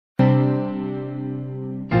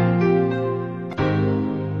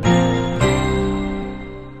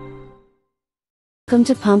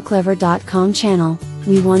Welcome to PumpClever.com channel.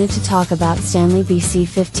 We wanted to talk about STANLEY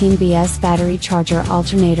BC15BS battery charger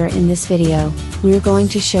alternator in this video. We're going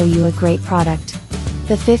to show you a great product.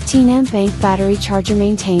 The 15 amp bank battery charger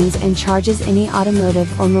maintains and charges any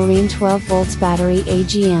automotive or marine 12 volts battery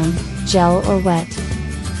AGM, gel or wet.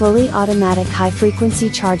 Fully automatic high-frequency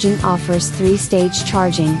charging offers 3-stage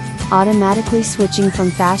charging, automatically switching from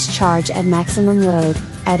fast charge at maximum load,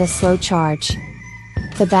 at a slow charge.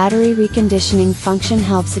 The battery reconditioning function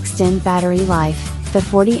helps extend battery life. The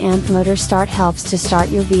 40 amp motor start helps to start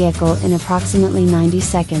your vehicle in approximately 90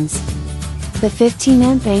 seconds. The 15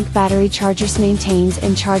 amp bank battery chargers maintains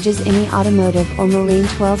and charges any automotive or marine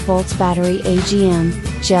 12 volts battery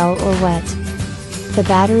AGM, gel or wet. The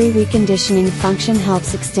battery reconditioning function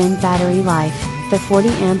helps extend battery life. The 40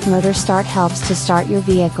 amp motor start helps to start your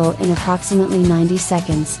vehicle in approximately 90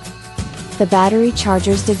 seconds. The battery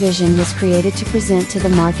chargers division was created to present to the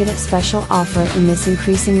market a special offer in this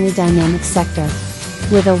increasingly dynamic sector.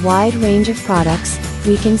 With a wide range of products,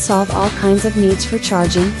 we can solve all kinds of needs for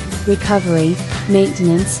charging, recovery,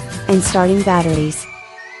 maintenance, and starting batteries.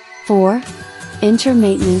 4. Enter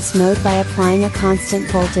maintenance mode by applying a constant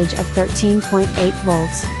voltage of 13.8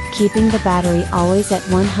 volts, keeping the battery always at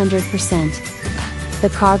 100%. The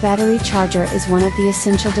car battery charger is one of the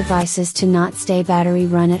essential devices to not stay battery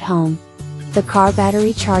run at home. The car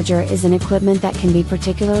battery charger is an equipment that can be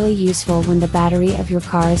particularly useful when the battery of your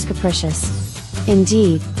car is capricious.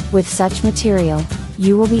 Indeed, with such material,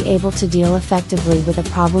 you will be able to deal effectively with a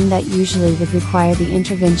problem that usually would require the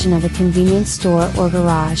intervention of a convenience store or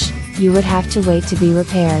garage. You would have to wait to be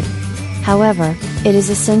repaired. However, it is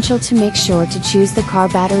essential to make sure to choose the car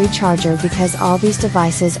battery charger because all these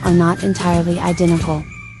devices are not entirely identical.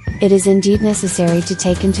 It is indeed necessary to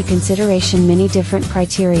take into consideration many different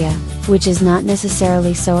criteria, which is not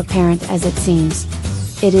necessarily so apparent as it seems.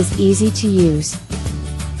 It is easy to use.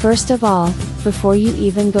 First of all, before you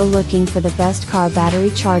even go looking for the best car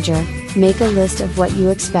battery charger, make a list of what you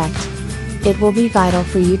expect. It will be vital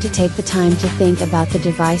for you to take the time to think about the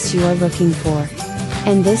device you are looking for.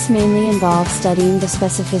 And this mainly involves studying the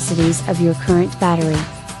specificities of your current battery.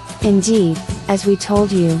 Indeed, as we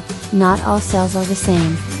told you, not all cells are the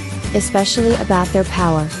same. Especially about their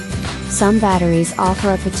power. Some batteries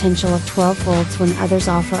offer a potential of 12 volts when others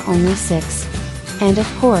offer only 6. And of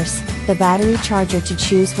course, the battery charger to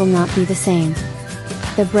choose will not be the same.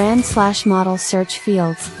 The brand/model search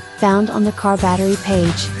fields, found on the car battery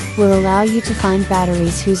page, will allow you to find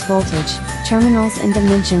batteries whose voltage, terminals and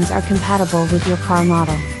dimensions are compatible with your car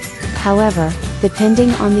model. However,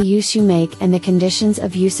 depending on the use you make and the conditions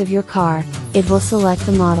of use of your car, it will select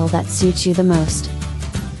the model that suits you the most.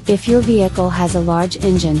 If your vehicle has a large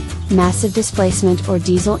engine, massive displacement or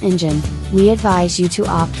diesel engine, we advise you to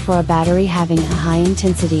opt for a battery having a high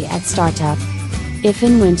intensity at startup. If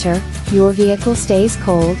in winter, your vehicle stays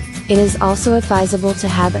cold, it is also advisable to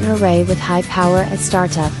have an array with high power at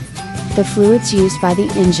startup. The fluids used by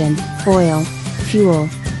the engine, oil, fuel,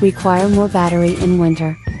 require more battery in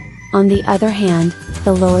winter. On the other hand,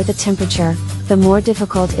 the lower the temperature, the more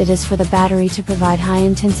difficult it is for the battery to provide high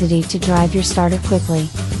intensity to drive your starter quickly.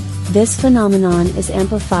 This phenomenon is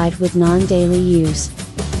amplified with non-daily use.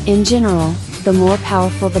 In general, the more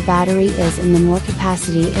powerful the battery is and the more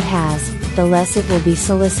capacity it has, the less it will be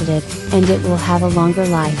solicited, and it will have a longer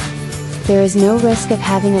life. There is no risk of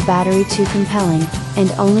having a battery too compelling, and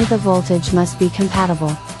only the voltage must be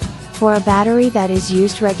compatible. For a battery that is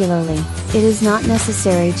used regularly, it is not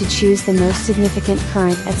necessary to choose the most significant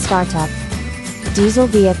current at startup. Diesel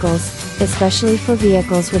vehicles, especially for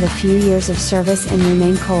vehicles with a few years of service and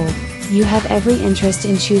remain cold, you have every interest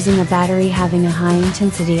in choosing a battery having a high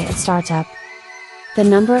intensity at startup. The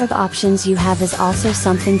number of options you have is also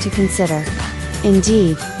something to consider.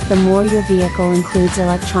 Indeed, the more your vehicle includes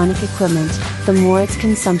electronic equipment, the more its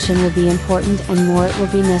consumption will be important and more it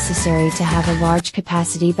will be necessary to have a large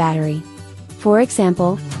capacity battery. For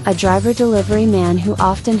example, a driver delivery man who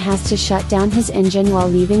often has to shut down his engine while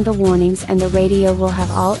leaving the warnings and the radio will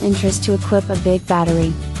have all interest to equip a big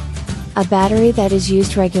battery. A battery that is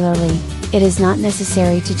used regularly, it is not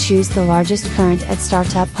necessary to choose the largest current at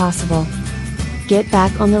startup possible. Get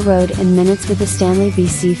back on the road in minutes with the STANLEY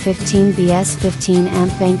BC15BS 15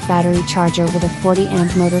 amp bank battery charger with a 40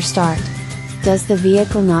 amp motor start. Does the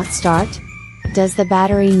vehicle not start? Does the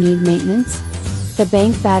battery need maintenance? The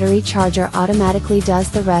bank battery charger automatically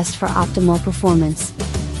does the rest for optimal performance.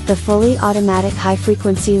 The fully automatic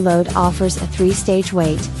high-frequency load offers a 3-stage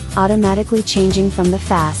wait, automatically changing from the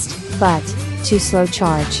fast, but, to slow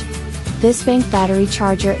charge. This bank battery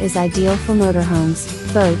charger is ideal for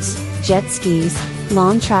motorhomes, boats, jet skis,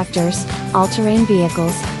 lawn tractors, all-terrain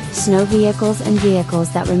vehicles, snow vehicles and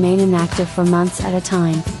vehicles that remain inactive for months at a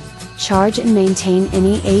time. Charge and maintain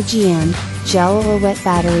any AGM, gel or wet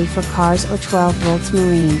battery for cars or 12 volts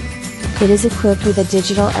marine. It is equipped with a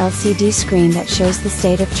digital LCD screen that shows the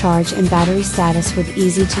state of charge and battery status with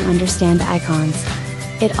easy to understand icons.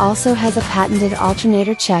 It also has a patented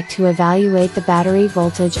alternator check to evaluate the battery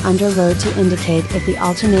voltage under load to indicate if the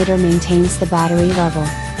alternator maintains the battery level.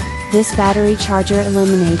 This battery charger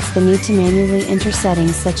eliminates the need to manually enter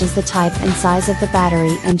settings such as the type and size of the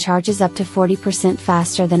battery and charges up to 40%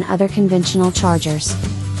 faster than other conventional chargers.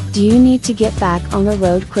 Do you need to get back on the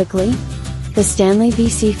road quickly? The STANLEY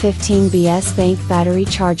BC15BS bank battery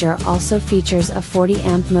charger also features a 40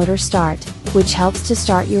 amp motor start, which helps to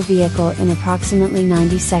start your vehicle in approximately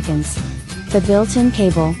 90 seconds. The built-in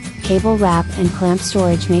cable wrap and clamp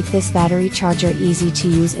storage make this battery charger easy to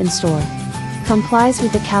use and store. Complies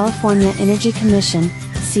with the California Energy Commission,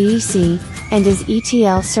 CEC, and is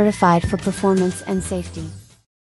ETL certified for performance and safety.